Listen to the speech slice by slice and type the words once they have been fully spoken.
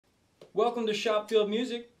Welcome to Schopfield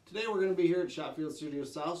Music. Today we're going to be here at Schopfield Studio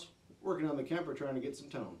South working on the Kemper, trying to get some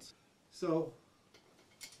tones. So,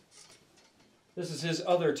 This is his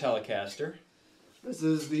other Telecaster. this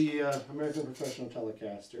is the American Professional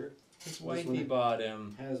Telecaster. His wifey bought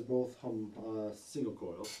him. Has both single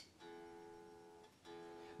coils.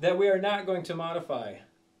 That we are not going to modify.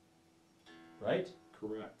 Right?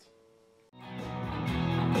 Correct.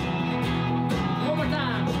 One more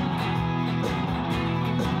time.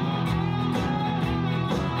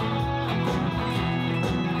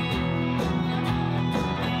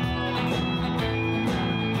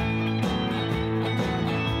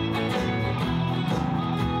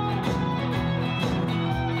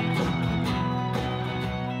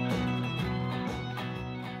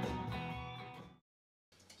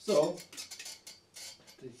 So,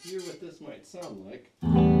 to hear what this might sound like,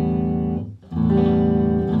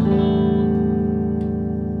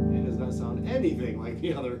 it does not sound anything like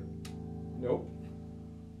the other. Nope.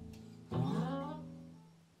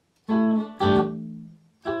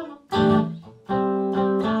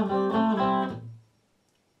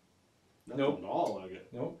 Nope. At all like it.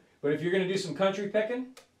 Nope. But if you're going to do some country picking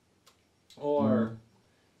or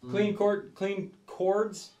clean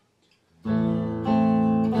chords,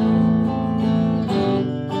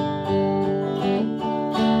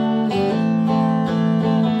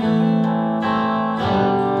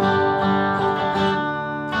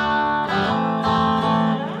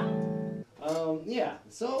 yeah,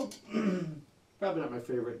 so probably not my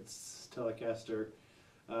favorite Telecaster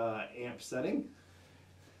amp setting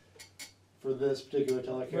for this particular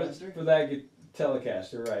Telecaster. for that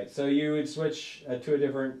Telecaster, right. So you would switch to a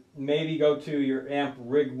different, maybe go to your amp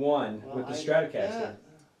rig 1 with the Stratocaster.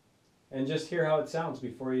 And just hear how it sounds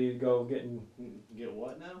before you go get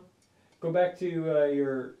what now? Go back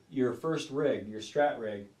to your first rig, your Strat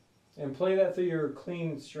rig, and play that through your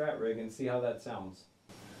clean Strat rig and see how that sounds.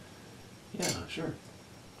 Yeah, sure.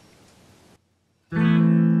 Go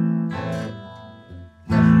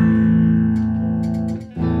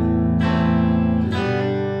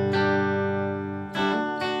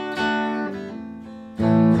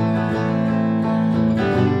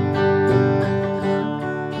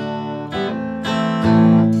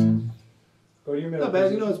to your middle. Not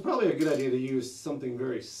bad. You know, it's probably a good idea to use something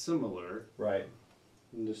very similar. Right.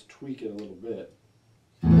 And just tweak it a little bit.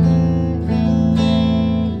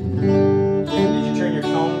 Did you turn your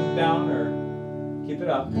tone down or keep it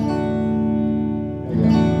up? There you go.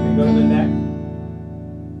 And go to the neck.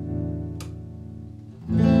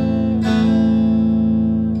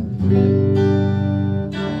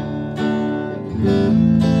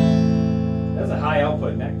 That's a high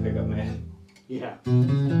output neck pickup, man. Yeah.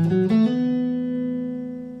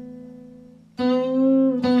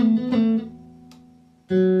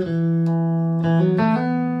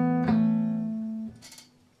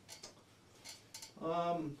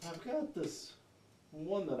 I've got this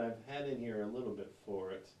one that I've had in here a little bit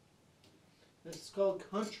for it. This is called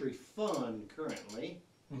Country Fun currently.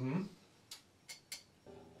 Mm-hmm.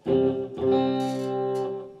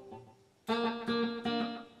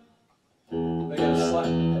 They got a slap.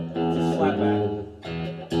 It's a slapback.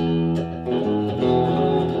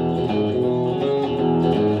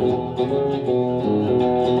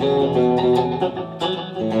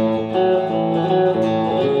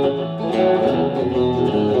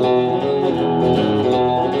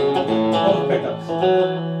 Both pickups.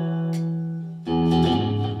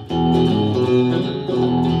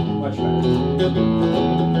 Much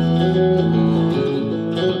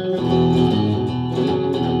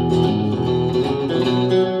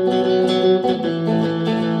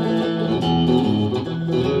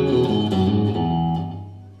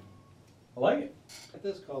I like it. Got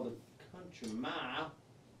this called a Country Mile.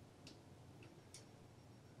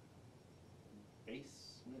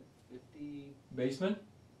 Basement 50. Basement?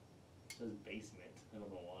 It says basement. I don't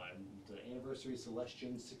know why. The Anniversary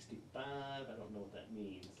Celestion 65. I don't know what that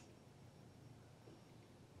means.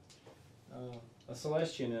 A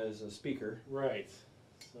Celestion is a speaker. Right.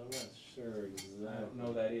 So I'm not sure exactly. I don't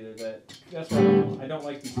know that either. That's why I don't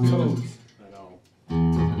like these codes. I know.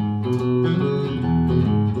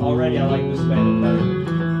 Already I like this band better.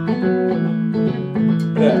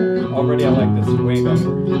 Yeah, already I like this way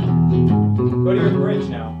better. Go to your bridge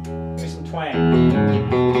now. Give me some twang.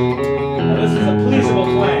 Now this is a pleasable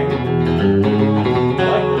twang. I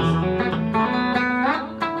like this.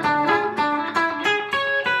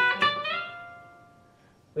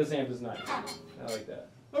 This amp is nice. I like that.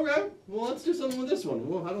 Okay, well let's do something with this one.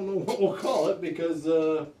 Well, I don't know what we'll call it because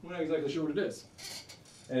we're not exactly sure what it is.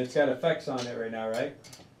 And it's got effects on it right now, right?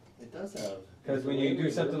 It does have Because when you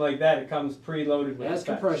do something like that, it comes preloaded with It has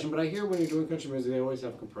effects. compression, but I hear when you're doing country music, they always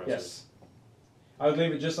have compressors. Yes. I would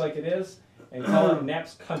leave it just like it is and call it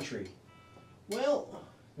Nap's Country. Well,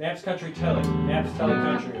 Nap's Country Telly. Nap's Telly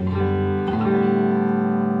Country.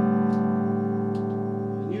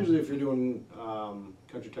 and usually if you're doing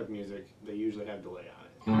country type music, they usually have delay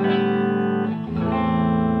on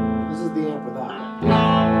it. This is the amp without it.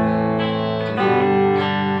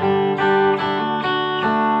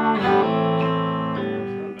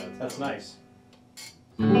 That's nice.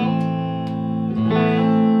 The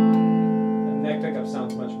neck pickup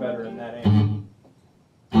sounds much better in that amp.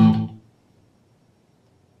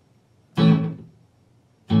 The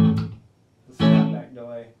slapback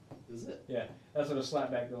delay. Is it? Yeah, that's what a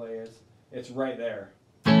slapback delay is. It's right there.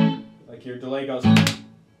 Like your delay goes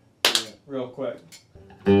real quick.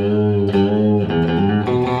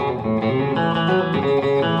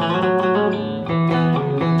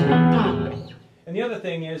 And the other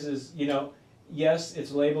thing is you know, yes,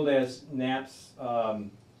 it's labeled as Nap's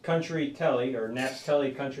Country Telly or Nap's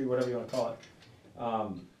Telly Country, whatever you want to call it.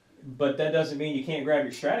 But that doesn't mean you can't grab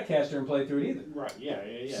your Stratocaster and play through it either. Right,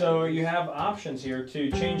 yeah. So you have options here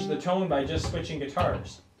to change the tone by just switching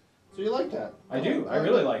guitars. So you like that? I do. I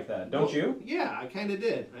really like that. Don't you? Yeah, I kind of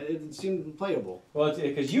did. It seemed playable. Well, it's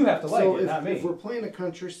because you have to like it, not me. If we're playing a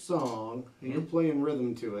country song and you're playing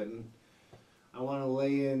rhythm to it, and I want to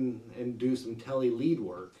lay in and do some telly lead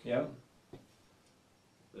work, Yep.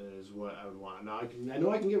 that is what I would want. Now I know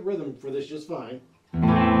I can get rhythm for this just fine. That's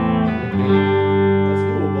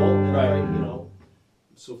doable. And Right. you know,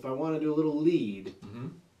 so if I want to do a little lead,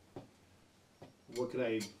 what could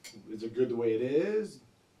I? Is it good the way it is?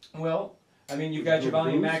 Well, I mean, you've got your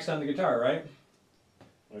volume maxed on the guitar, right?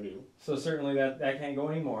 I do. So certainly that can't go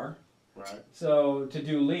anymore. Right. So to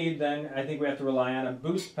do lead, then I think we have to rely on a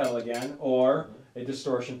boost pedal again, or a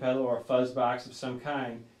distortion pedal, or a fuzz box of some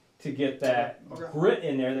kind to get that grit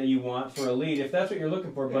in there that you want for a lead, if that's what you're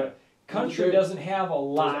looking for. But country doesn't have a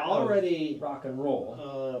lot already of rock and roll.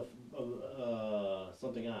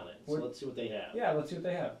 Something on it. So let's see what they have. Yeah, let's see what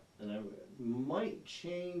they have. And I might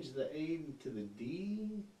change the A to the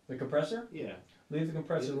D. The compressor? Yeah. Leave the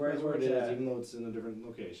compressor where it it's is, at. even though it's in a different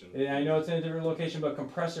location. Yeah, I know it's in a different location, but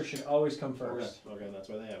compressor should always come first. Okay, that's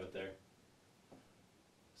why they have it there.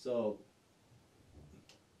 So.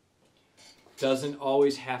 Doesn't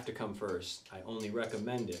always have to come first. I only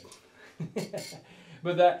recommend it.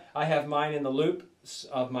 But that I have mine in the loop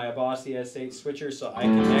of my Boss the S8 switcher, so I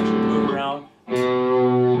can actually move around.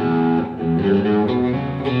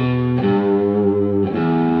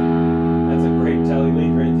 That's a great telly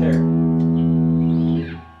lead right there.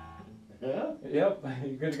 Yeah? Yep,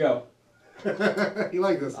 you're good to go. You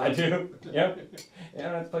like this? I do. Yep. You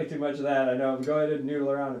don't have to play too much of that. I know. But go ahead and noodle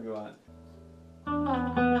around if you want.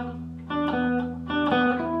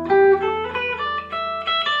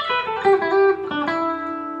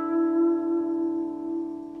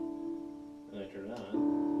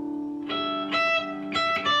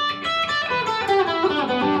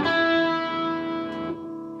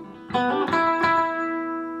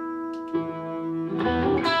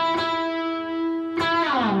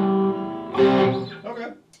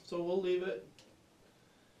 So we'll leave it.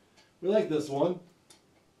 We like this one.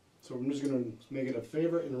 So I'm just going to make it a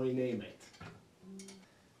favorite and rename it.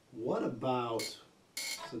 What about,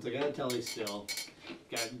 since I got a telly still,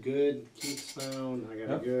 got good Keith sound, I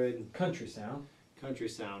got a good country sound. Country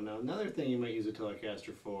sound. Now another thing you might use a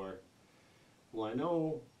Telecaster for, well I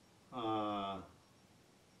know Tom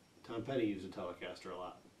Petty used a Telecaster a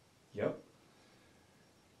lot. Yep.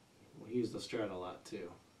 Well, he used the Strat a lot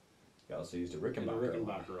too. He also used a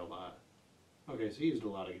Rickenbacker a lot. Okay, so he used a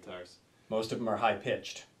lot of guitars. Most of them are high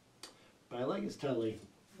pitched. But I like his telly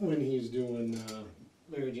when he's doing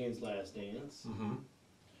Mary Jane's Last Dance. Mm-hmm.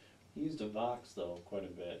 He used a Vox though quite a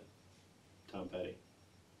bit. Tom Petty.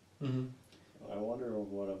 Mm-hmm. I wonder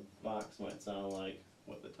what a Vox might sound like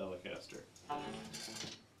with the Telecaster.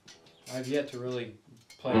 I've yet to really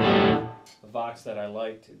play a Vox that I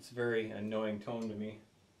liked. It's a very annoying tone to me.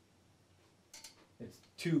 It's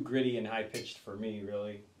too gritty and high pitched for me,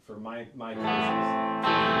 really, for my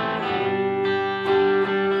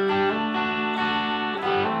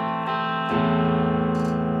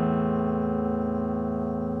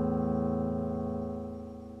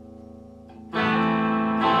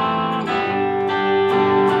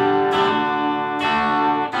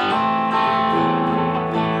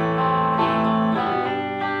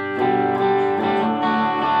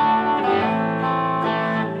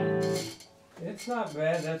It's not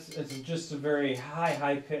bad. It's just a very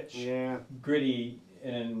high pitch, Yeah. gritty,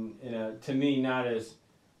 and to me not as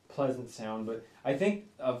pleasant sound. But I think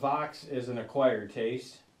a Vox is an acquired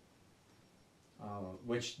taste,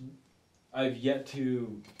 which I've yet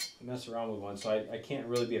to mess around with one, so I can't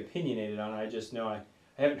really be opinionated on it. I just know I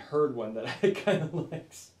haven't heard one that I kind of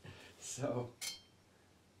likes. So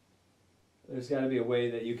there's got to be a way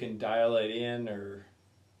that you can dial it in, or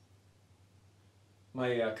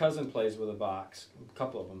my cousin plays with a Vox, a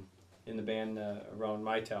couple of them in the band around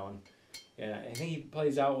my town, and I think he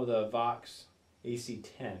plays out with a Vox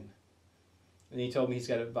AC10, and he told me he's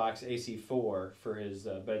got a Vox AC4 for his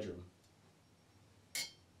bedroom.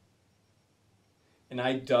 And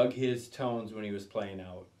I dug his tones when he was playing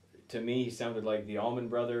out. To me, he sounded like the Allman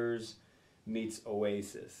Brothers meets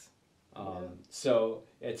Oasis. So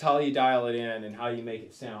it's how you dial it in and how you make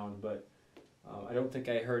it sound. But I don't think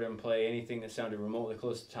I heard him play anything that sounded remotely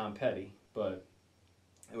close to Tom Petty. But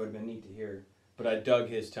it would have been neat to hear. But I dug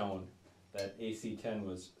his tone. That AC10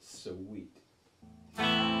 was sweet. Is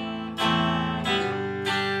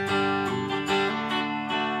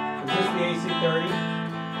this the AC30?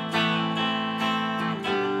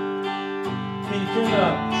 Can you turn the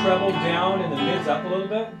treble down and the mids up a little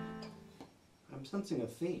bit? I'm sensing a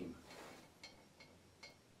theme.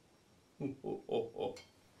 Oh.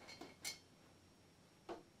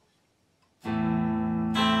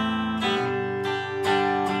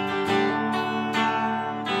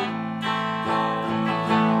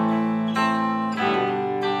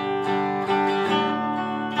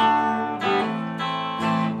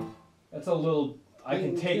 That's a little, I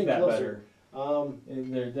can take that closer. better.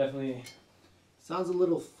 They're definitely... Sounds a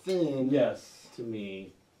little thin. Yes. To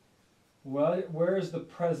me. Well, where's the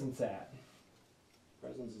presence at?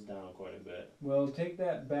 Presence is down quite a bit. Well, take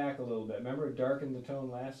that back a little bit. Remember it darkened the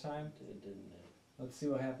tone last time? It didn't it? Let's see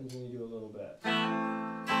what happens when you do a little bit.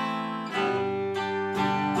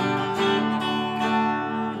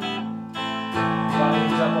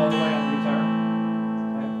 Volume's up all the way on the guitar.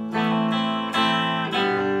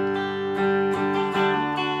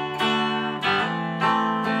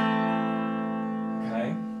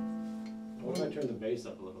 Okay. What if I turn the bass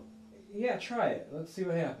up a little? Yeah, try it. Let's see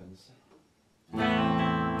what happens.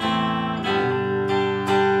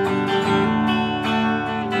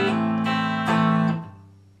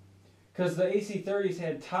 Because the AC30s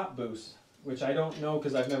had top boost, which I don't know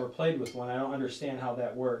because I've never played with one. I don't understand how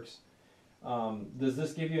that works. Does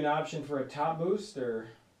this give you an option for a top boost, or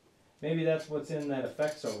maybe that's what's in that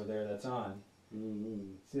effects over there that's on?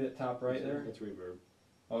 Mm-hmm. See that top right there? That's reverb.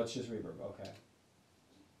 Oh, it's just reverb. Okay.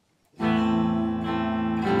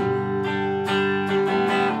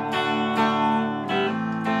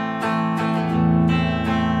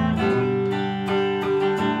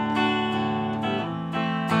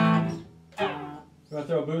 You want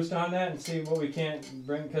to throw a boost on that and see what we can't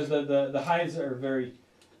bring, because the highs are very,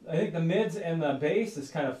 I think the mids and the bass is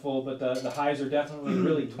kind of full, but the highs are definitely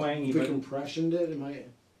really twangy. If we but compressioned it, it might...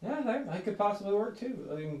 Yeah, that could possibly work too.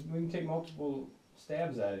 I mean, we can take multiple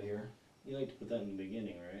stabs at it here. You like to put that in the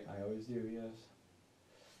beginning, right? I always do, yes.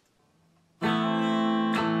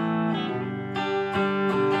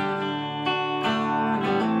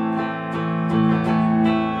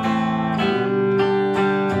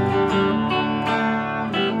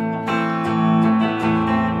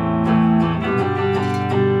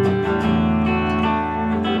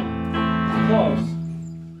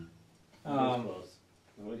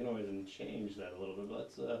 Change that a little bit, but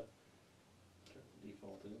let's what the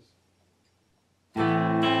default is. I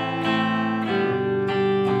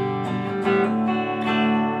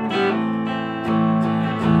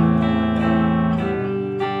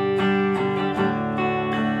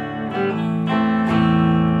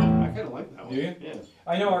kind of like that one. Do you? Yeah.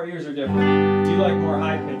 I know our ears are different. You like more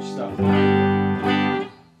high-pitched stuff than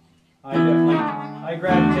I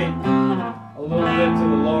gravitate a little bit to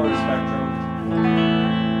the lower spectrum.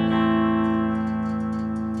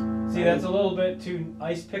 See, that's a little bit too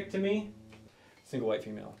ice pick to me. Single white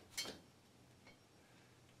female.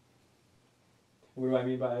 What do I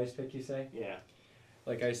mean by ice pick, you say? Yeah.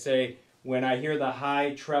 Like I say, when I hear the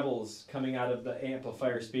high trebles coming out of the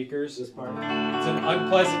amplifier speakers, This part? it's an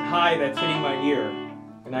unpleasant high that's hitting my ear,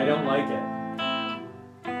 and I don't like it.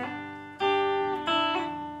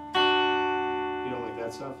 You don't like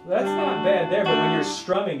that stuff? That's not bad there, but when you're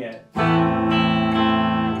strumming it,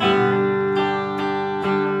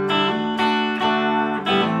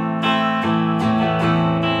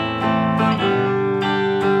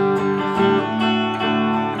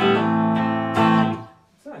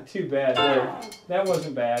 too bad there. That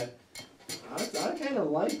wasn't bad. I kind of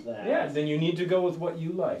like that. Yeah, then you need to go with what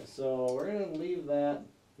you like. So we're going to leave that.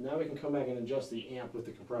 Now we can come back and adjust the amp with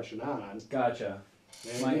the compression on. Gotcha.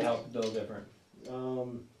 And Might yeah. help a little different.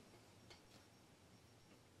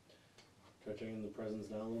 Try turning the presence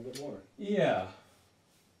down a little bit more. Yeah.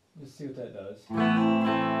 Let's see what that does.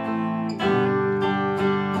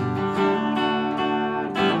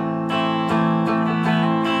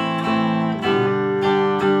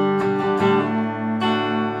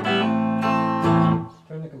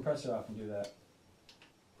 Turn the compressor off and do that.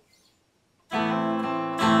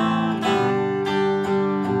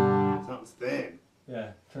 Sounds thin.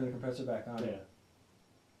 Yeah, turn the compressor back on. Yeah.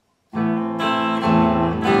 I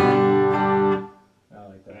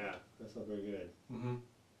like that. Yeah, that's not very good. Mm-hmm.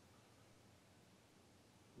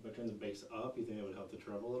 If I turn the bass up, you think it would help the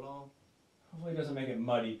treble at all? Hopefully it doesn't make it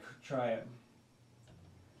muddy. Try it.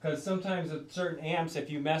 Because sometimes at certain amps, if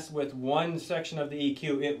you mess with one section of the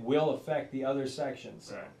EQ, it will affect the other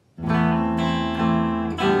sections. Right. I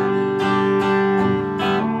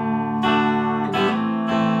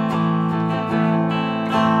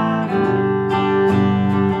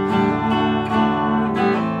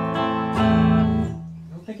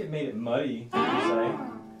don't think it made it muddy, per se.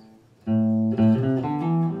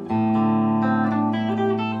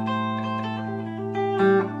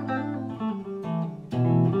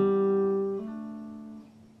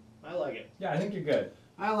 I like it. Yeah, I think you're good.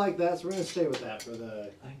 I like that, so we're going to stay with that for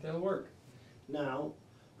the... I think that'll work. Now,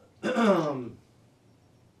 for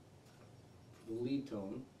the lead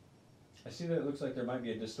tone. I see that it looks like there might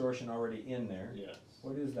be a distortion already in there. Yes.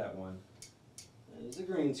 What is that one? That is a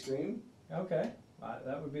green screen. Okay.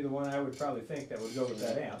 That would be the one I would probably think that would go with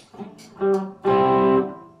that amp.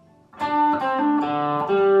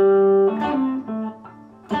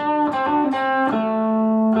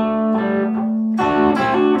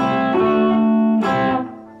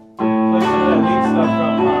 Play some of that lead stuff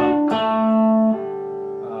from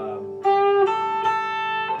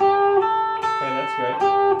okay, that's good.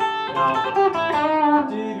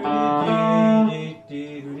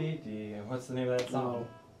 Now, what's the name of that song?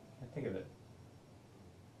 I think of it.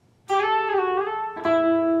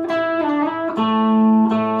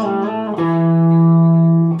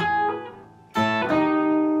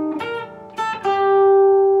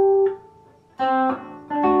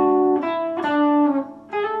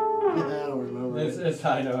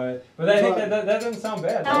 I know it. But I think that doesn't sound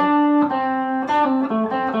bad, though.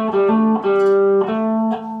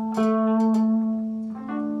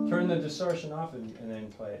 Turn the distortion off and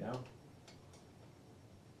then play it now.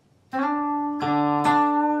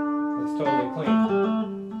 It's totally clean.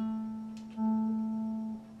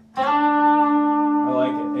 I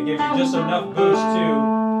like it. It gives you just enough boost, too,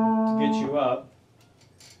 to get you up.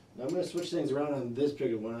 Now I'm going to switch things around on this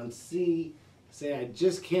particular one. On C, say I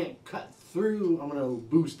just can't cut through, I'm going to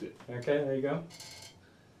boost it. Okay, there you go.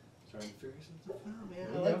 Sorry, I'm figuring something out, man.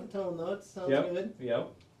 I like the tone though, it sounds good.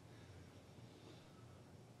 Yep.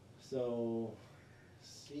 So,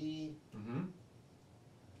 C,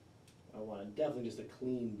 I want definitely just a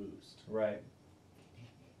clean boost. Right.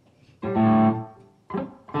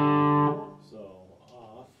 So,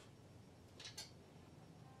 off.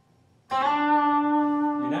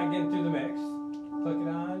 You're not getting through the mix. Click it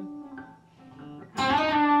on.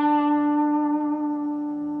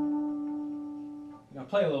 Now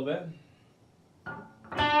play a little bit.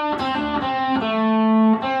 Turn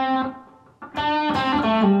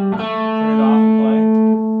it off and play.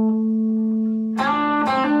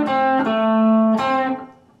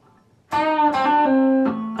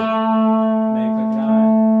 Then click it on.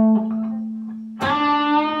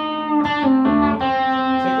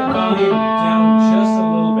 Take the volume down just a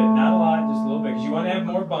little bit, not a lot, just a little bit, because you want to have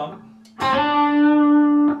more bump.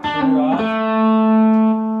 Turn it off.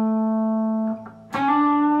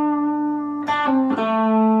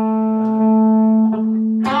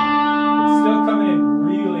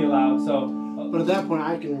 But at that point,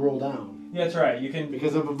 I can roll down. Yeah, that's right. You can,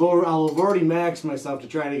 because I'll have already maxed myself to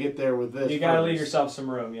try to get there with this. You got to leave yourself some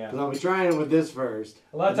room, yeah. Because I'll be trying it with this first.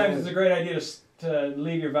 A lot of times it's a great idea to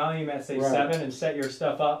leave your volume at say 7 and set your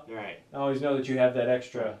stuff up. Right. Always know that you have that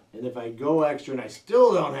extra. And if I go extra and I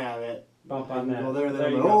still don't have it, bump on that. Go there, and then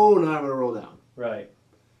there I'm like, oh, now I'm gonna roll down. Right.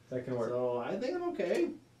 That can work. So I think I'm okay.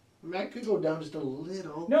 I mean, I could go down just a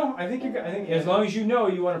little. No, I think I think as long as you know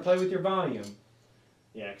you want to play with your volume.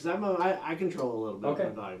 Yeah, because I control a little bit of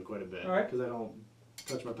my volume quite a bit. All right. Because I don't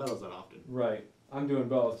touch my pedals that often. Right. I'm doing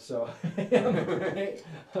both, so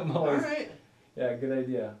I'm always. All right. Yeah, good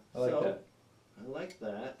idea. I like that. I like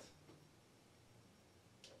that.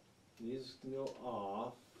 These can go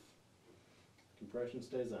off. Compression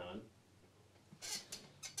stays on.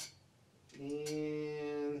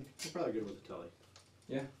 And we're probably good with the telly.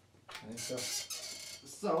 Yeah, I think so.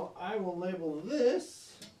 So I will label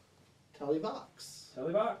this Telly Box.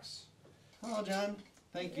 Telly Box. Hello, John.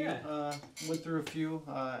 Thank you. Yeah. Went through a few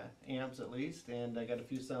amps at least, and I got a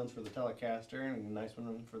few sounds for the Telecaster and a nice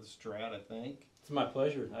one for the Strat, I think. It's my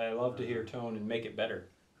pleasure. I love to hear tone and make it better.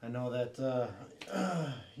 I know that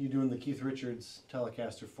you doing the Keith Richards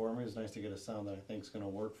Telecaster for me. It's nice to get a sound that I think is going to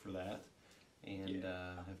work for that. And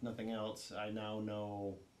if nothing else, I now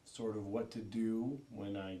know sort of what to do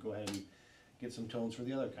when I go ahead and get some tones for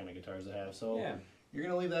the other kind of guitars I have. So you're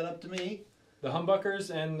going to leave that up to me. The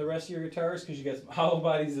humbuckers and the rest of your guitars, because you got some hollow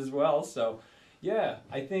bodies as well. So yeah,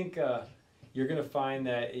 I think you're going to find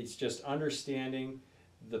that it's just understanding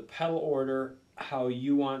the pedal order, how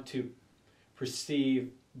you want to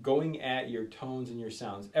perceive going at your tones and your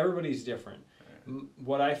sounds. Everybody's different.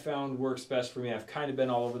 What I found works best for me, I've kind of been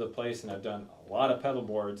all over the place, and I've done a lot of pedal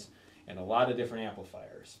boards and a lot of different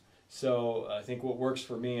amplifiers. So I think what works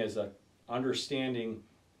for me is understanding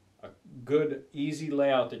a good, easy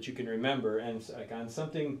layout that you can remember, and like on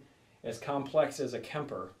something as complex as a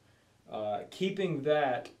Kemper, keeping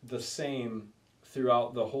that the same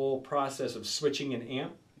throughout the whole process of switching an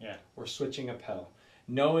amp or switching a pedal.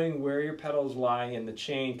 Knowing where your pedals lie in the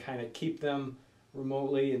chain, kind of keep them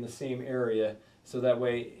remotely in the same area, so that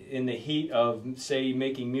way in the heat of, say,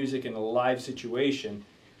 making music in a live situation,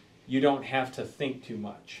 you don't have to think too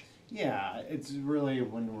much. Yeah, it's really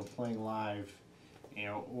when we're playing live, it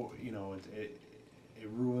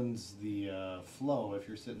ruins the flow if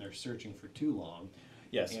you're sitting there searching for too long.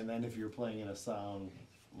 Yes. And then if you're playing in a sound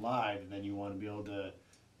live, then you want to be able to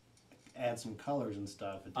add some colors and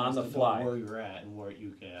stuff on the fly, where you're at and where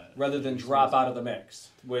you can, rather than drop out of the mix,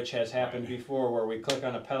 which has happened before, where we click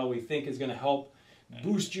on a pedal we think is going to help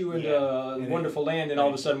boost you into a wonderful land, and all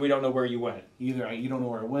of a sudden we don't know where you went. Either you don't know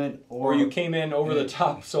where it went, or you came in over the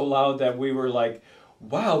top so loud that we were like,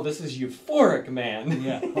 wow, this is euphoric, man.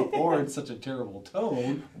 Yeah, or it's such a terrible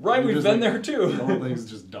tone. Right, we've been there too. The whole thing's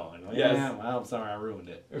just done. Like, yes. Well, I'm sorry, I ruined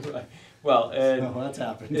it. Right. Well, that's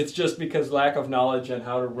happened. It's just because lack of knowledge on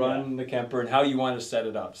how to run the Kemper and how you want to set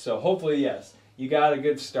it up. So hopefully, yes, you got a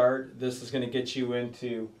good start. This is going to get you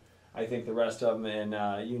into, I think, the rest of them, and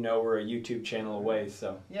we're a YouTube channel away.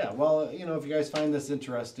 So yeah, well, if you guys find this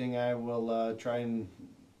interesting, I will try and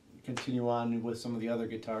continue on with some of the other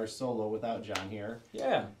guitars solo without John here.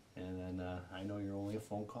 Yeah. And then I know you're only a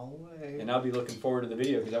phone call away. And I'll be looking forward to the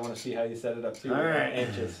video because I want to see how you set it up too. All right.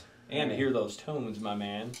 Anxious. And to hear those tones, my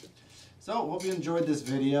man. So, hope you enjoyed this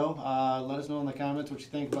video. Let us know in the comments what you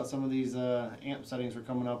think about some of these amp settings we're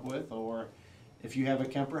coming up with, or if you have a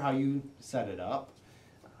Kemper, how you set it up.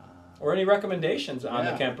 Or any recommendations on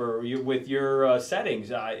the Kemper with your settings.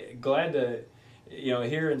 Glad to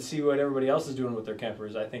hear and see what everybody else is doing with their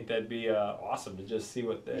Kempers. I think that'd be awesome to just see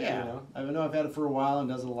what they, I know I've had it for a while and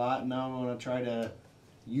does it a lot, and now I'm going to try to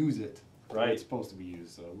use it. Right. It's supposed to be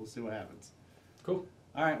used, so we'll see what happens. Cool.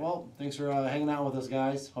 All right, well, thanks for hanging out with us,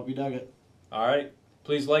 guys. Hope you dug it. All right.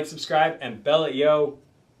 Please like, subscribe, and bell it, yo.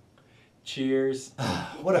 Cheers.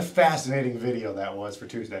 What a fascinating video that was for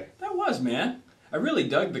Tuesday. That was, man. I really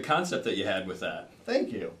dug the concept that you had with that.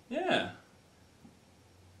 Thank you. Yeah.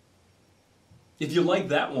 If you like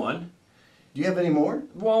that one. Do you have any more?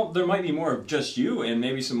 Well, there might be more of just you and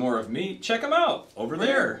maybe some more of me. Check them out over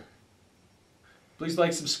there. Please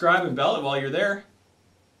like, subscribe, and bell it while you're there.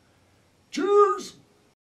 Cheers!